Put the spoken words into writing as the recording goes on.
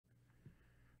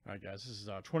All right, guys, this is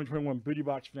 2021 Booty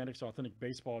Box Fanatics Authentic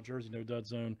Baseball Jersey No Dud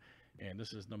Zone, and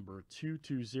this is number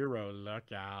 220. Look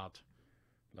out.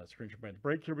 Let's screenshot by the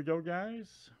break. Here we go, guys.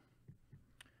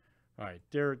 All right,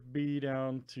 Derek B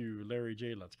down to Larry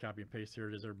J. Let's copy and paste. Here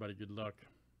it is, everybody. Good luck.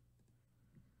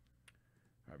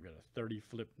 All right, we got a 30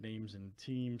 flip names and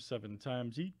teams, 7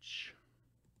 times each.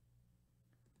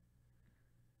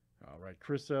 All right,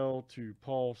 Chris L to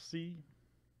Paul C.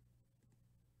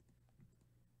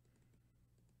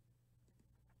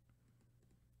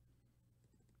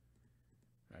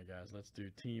 All right, guys, let's do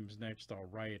teams next. All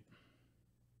right.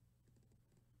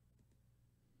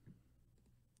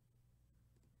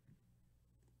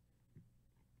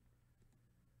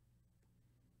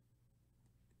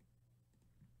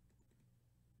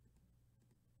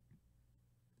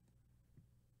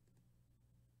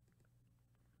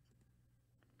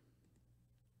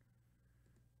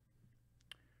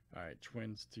 All right,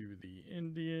 Twins to the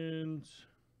Indians.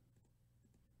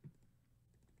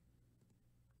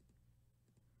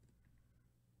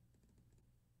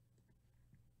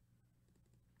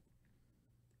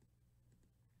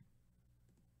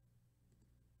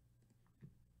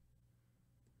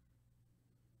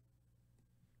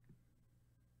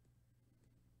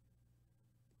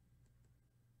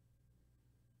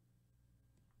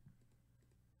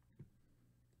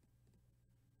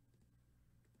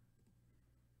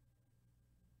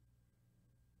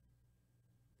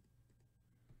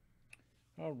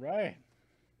 All right.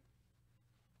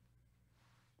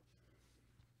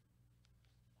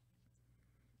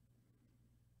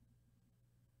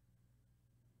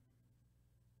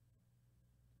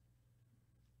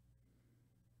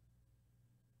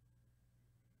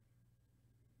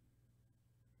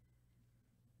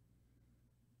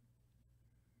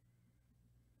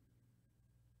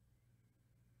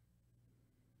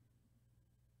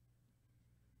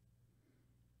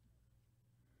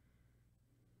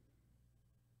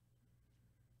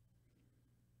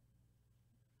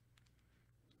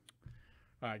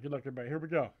 All right, good luck, everybody. Here we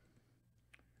go.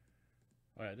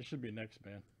 All right, this should be next,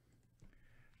 man.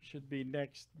 Should be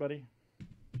next, buddy.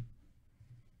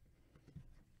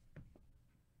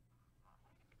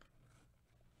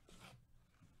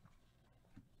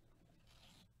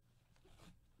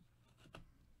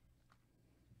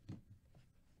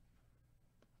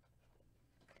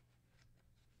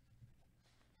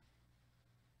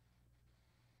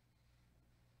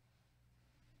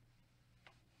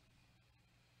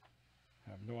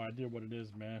 I have no idea what it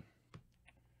is, man.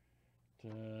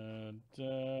 Dun,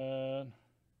 dun.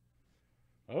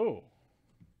 Oh,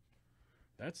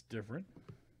 that's different.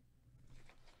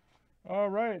 All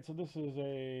right, so this is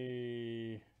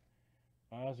a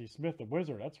Ozzie Smith, the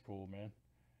Wizard. That's cool, man.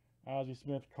 Ozzie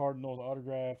Smith, Cardinals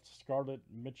autographed, Scarlett,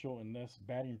 Mitchell, and Ness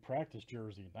batting practice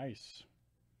jersey. Nice.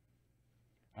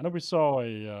 I know we saw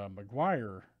a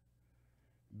McGuire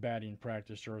batting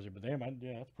practice jersey, but damn,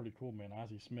 yeah, that's pretty cool, man.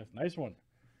 Ozzie Smith, nice one.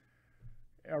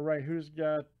 All right, who's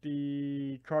got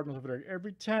the Cardinals over there?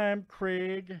 Every time,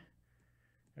 Craig.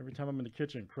 Every time I'm in the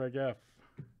kitchen, Craig F.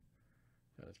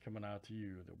 That is coming out to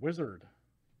you. The Wizard.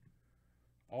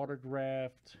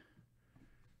 Autographed.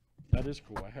 That is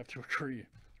cool. I have to agree.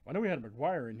 I know we had a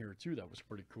McGuire in here, too. That was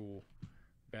pretty cool.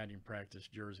 Batting practice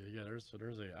jersey. Yeah,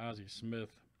 there's a Ozzie Smith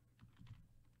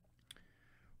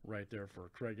right there for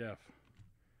Craig F.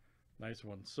 Nice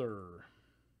one, sir.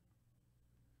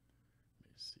 Let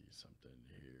me see something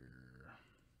here.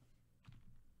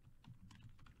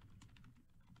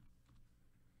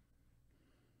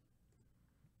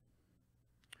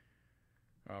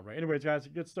 All right. Anyways, guys,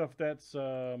 good stuff. That's,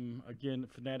 again,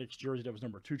 Fanatics jersey. That was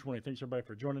number 220. Thanks, everybody,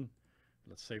 for joining.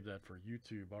 Let's save that for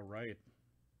YouTube. All right.